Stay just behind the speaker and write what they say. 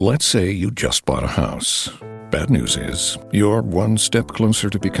Let's say you just bought a house. Bad news is, you're one step closer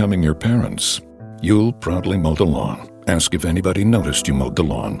to becoming your parents. You'll proudly mow the lawn, ask if anybody noticed you mowed the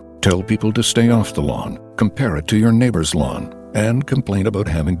lawn, tell people to stay off the lawn, compare it to your neighbor's lawn, and complain about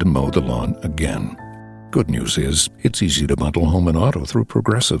having to mow the lawn again. Good news is, it's easy to bundle home and auto through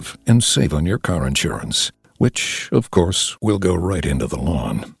Progressive and save on your car insurance, which, of course, will go right into the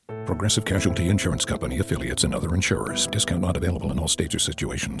lawn. Progressive Casualty Insurance Company, affiliates, and other insurers. Discount not available in all states or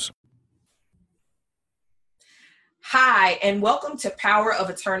situations. Hi, and welcome to Power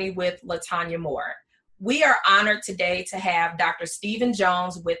of Attorney with LaTanya Moore. We are honored today to have Dr. Stephen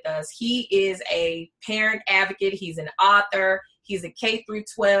Jones with us. He is a parent advocate. He's an author. He's a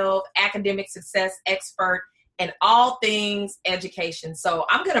K-12 academic success expert and all things education. So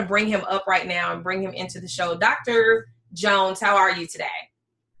I'm going to bring him up right now and bring him into the show. Dr. Jones, how are you today?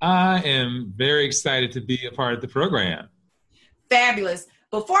 I am very excited to be a part of the program. Fabulous.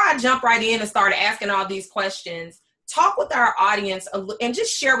 Before I jump right in and start asking all these questions, talk with our audience and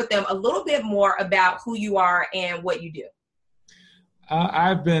just share with them a little bit more about who you are and what you do.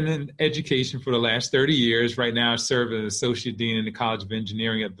 I've been in education for the last 30 years. Right now, I serve as Associate Dean in the College of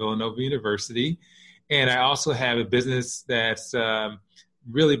Engineering at Villanova University. And I also have a business that's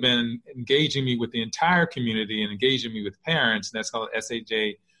really been engaging me with the entire community and engaging me with parents. And that's called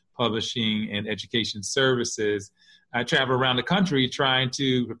SAJ Publishing and Education Services. I travel around the country trying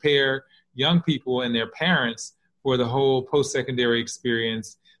to prepare young people and their parents for the whole post-secondary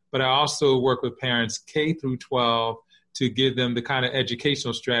experience. But I also work with parents K-12 to give them the kind of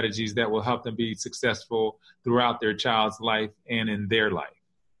educational strategies that will help them be successful throughout their child's life and in their life.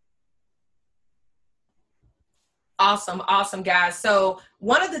 Awesome, guys. So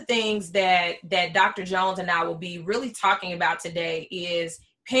one of the things that Dr. Jones and I will be really talking about today is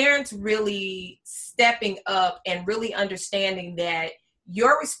parents really stepping up and really understanding that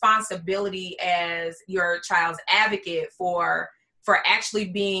your responsibility as your child's advocate for actually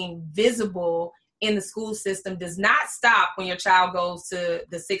being visible in the school system does not stop when your child goes to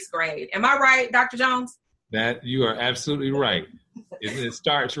the 6th grade. Am I right, Dr. Jones? That you are absolutely right. It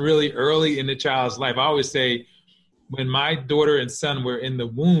starts really early in the child's life. I always say, when my daughter and son were in the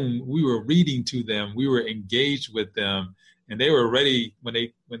womb, we were reading to them, we were engaged with them, and they were ready when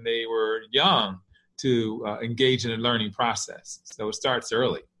they were young to engage in the learning process. So it starts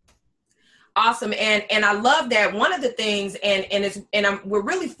early. Awesome, and I love that. One of the things, we're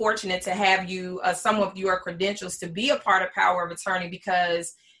really fortunate to have you, some of your credentials to be a part of Power of Attorney,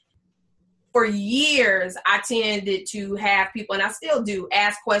 because for years I tended to have people, and I still do,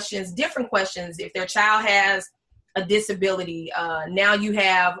 ask questions, different questions. If their child has a disability, now you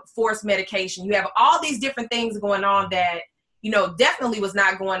have forced medication, you have all these different things going on that, definitely was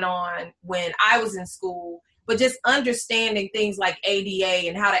not going on when I was in school, but just understanding things like ADA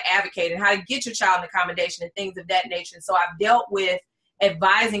and how to advocate and how to get your child an accommodation and things of that nature. So I've dealt with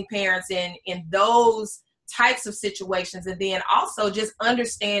advising parents in those types of situations, and then also just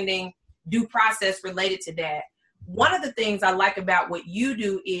understanding due process related to that. One of the things I like about what you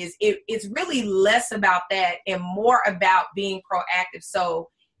do is it's really less about that and more about being proactive. So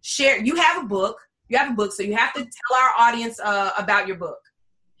you have a book, so you have to tell our audience about your book.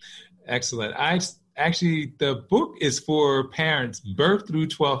 Excellent. The book is for parents birth through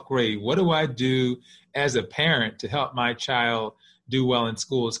 12th grade. What do I do as a parent to help my child do well in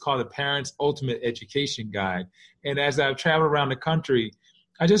school? It's called The Parent's Ultimate Education Guide. And as I've traveled around the country,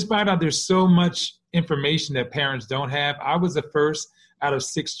 I just find out there's so much information that parents don't have. I was the first out of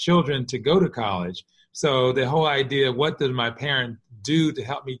 6 children to go to college. So the whole idea of what does my parent do to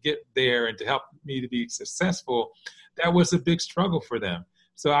help me get there and to help me to be successful, that was a big struggle for them.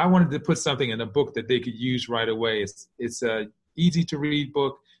 So I wanted to put something in a book that they could use right away. It's a easy to read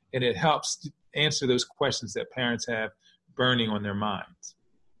book, and it helps answer those questions that parents have burning on their minds.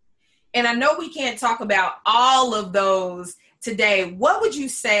 And I know we can't talk about all of those today. What would you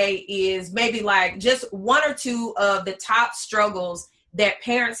say is maybe like just one or two of the top struggles that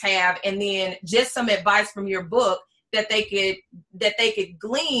parents have, and then just some advice from your book that they could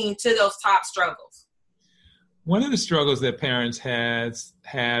glean to those top struggles? One of the struggles that parents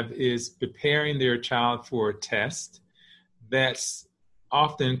have is preparing their child for a test that's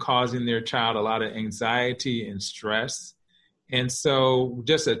often causing their child a lot of anxiety and stress. And so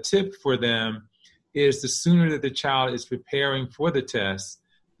just a tip for them is the sooner that the child is preparing for the test,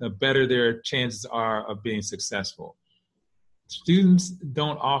 the better their chances are of being successful. Students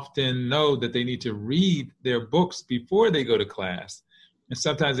don't often know that they need to read their books before they go to class. And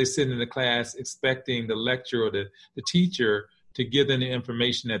sometimes they sit in the class expecting the lecturer or the teacher to give them the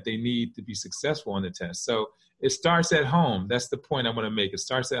information that they need to be successful on the test. So it starts at home. That's the point I want to make. It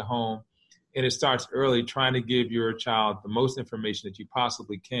starts at home, and it starts early, trying to give your child the most information that you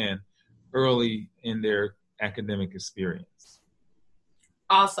possibly can early in their academic experience.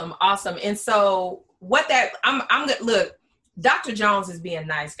 Awesome. And so I'm going to look, Dr. Jones is being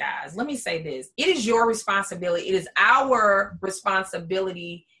nice, guys. Let me say this. It is your responsibility. It is our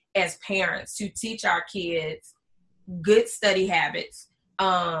responsibility as parents to teach our kids good study habits.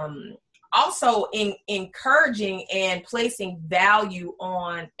 Also encouraging and placing value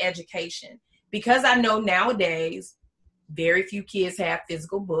on education, because I know nowadays very few kids have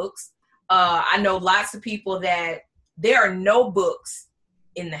physical books. I know lots of people that there are no books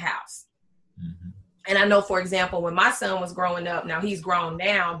in the house. Mm-hmm. And I know, for example, when my son was growing up, now he's grown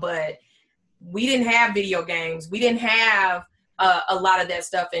now, but we didn't have video games. We didn't have a lot of that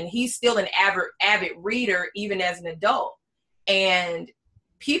stuff. And he's still an avid reader, even as an adult. And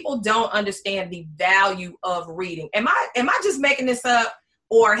people don't understand the value of reading. Am I just making this up?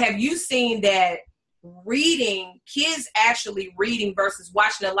 Or have you seen that reading, kids actually reading versus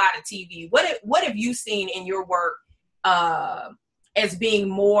watching a lot of TV? What have you seen in your work as being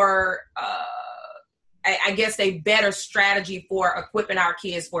more, I guess, a better strategy for equipping our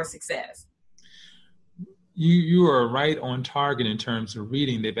kids for success? You are right on target in terms of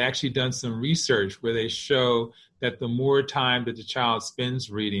reading. They've actually done some research where they show that the more time that the child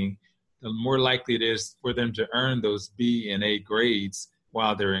spends reading, the more likely it is for them to earn those B and A grades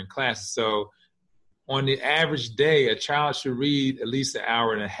while they're in class. So on the average day, a child should read at least an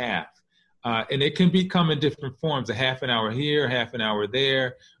hour and a half. And it can come in different forms, a half an hour here, half an hour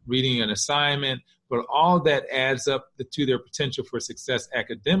there, reading an assignment, but all that adds up to their potential for success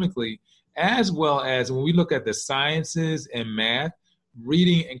academically, as well as when we look at the sciences and math,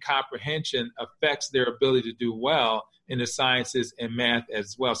 reading and comprehension affects their ability to do well in the sciences and math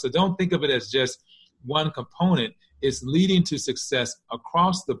as well. So don't think of it as just one component. It's leading to success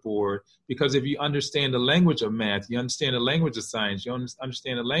across the board, because if you understand the language of math, you understand the language of science, you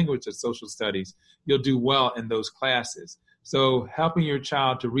understand the language of social studies, you'll do well in those classes. So helping your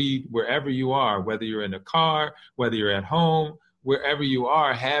child to read wherever you are, whether you're in a car, whether you're at home, wherever you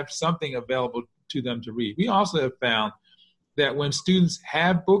are, have something available to them to read. We also have found that when students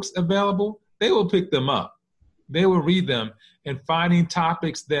have books available, they will pick them up. They will read them, and finding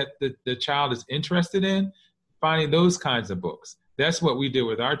topics that the child is interested in, finding those kinds of books. That's what we did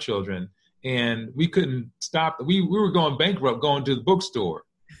with our children. And we couldn't stop. We were going bankrupt going to the bookstore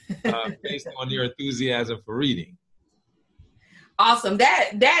based on their enthusiasm for reading. Awesome.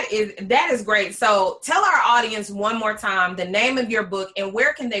 That is great. So tell our audience one more time the name of your book and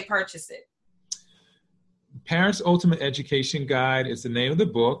where can they purchase it? Parents' Ultimate Education Guide is the name of the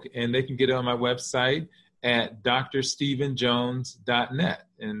book, and they can get it on my website at drstephenjones.net.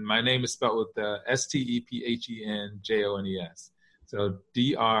 And my name is spelled with STEPHENJONES. So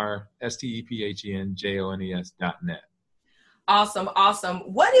drstephenjones.net. Awesome.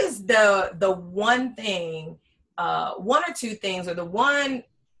 What is the one thing, one or two things, or the one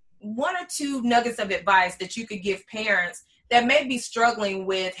or two nuggets of advice that you could give parents that may be struggling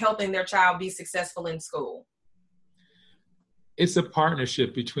with helping their child be successful in school? It's a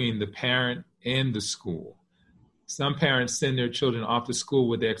partnership between the parent and the school. Some parents send their children off to school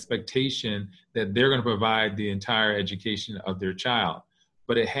with the expectation that they're going to provide the entire education of their child.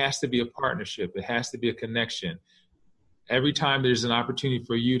 But it has to be a partnership. It has to be a connection. Every time there's an opportunity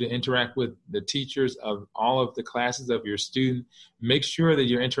for you to interact with the teachers of all of the classes of your student, make sure that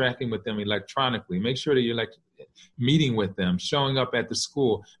you're interacting with them electronically. Make sure that you're meeting with them, showing up at the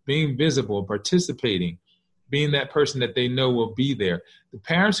school, being visible, participating, being that person that they know will be there. The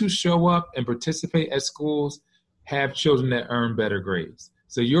parents who show up and participate at schools have children that earn better grades.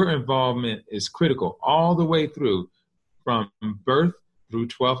 So your involvement is critical all the way through, from birth through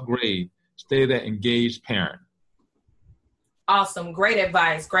 12th grade. Stay that engaged parent. Awesome. Great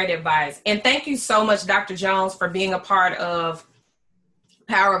advice. And thank you so much, Dr. Jones, for being a part of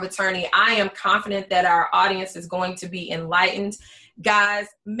Power of Attorney. I am confident that our audience is going to be enlightened. Guys,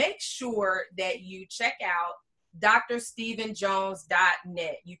 make sure that you check out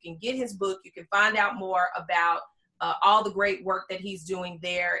drstephenjones.net. You can get his book. You can find out more about all the great work that he's doing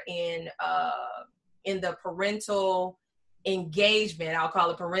there in the parental engagement. I'll call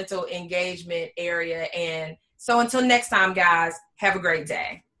it parental engagement area. And so until next time, guys, have a great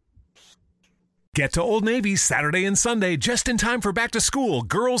day. Get to Old Navy Saturday and Sunday just in time for back to school.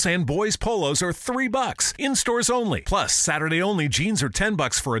 Girls and boys polos are $3. In stores only. Plus, Saturday only jeans are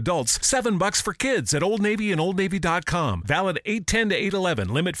 $10 for adults, $7 for kids at Old Navy and OldNavy.com. Valid 8/10 to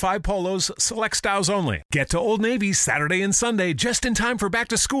 8/11. Limit 5 polos. Select styles only. Get to Old Navy Saturday and Sunday just in time for back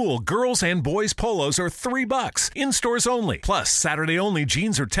to school. Girls and boys polos are $3. In stores only. Plus, Saturday only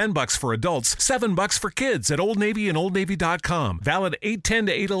jeans are $10 for adults, $7 for kids at Old Navy and OldNavy.com. Valid 8/10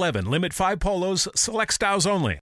 to 8/11. Limit 5 polos. Select styles only.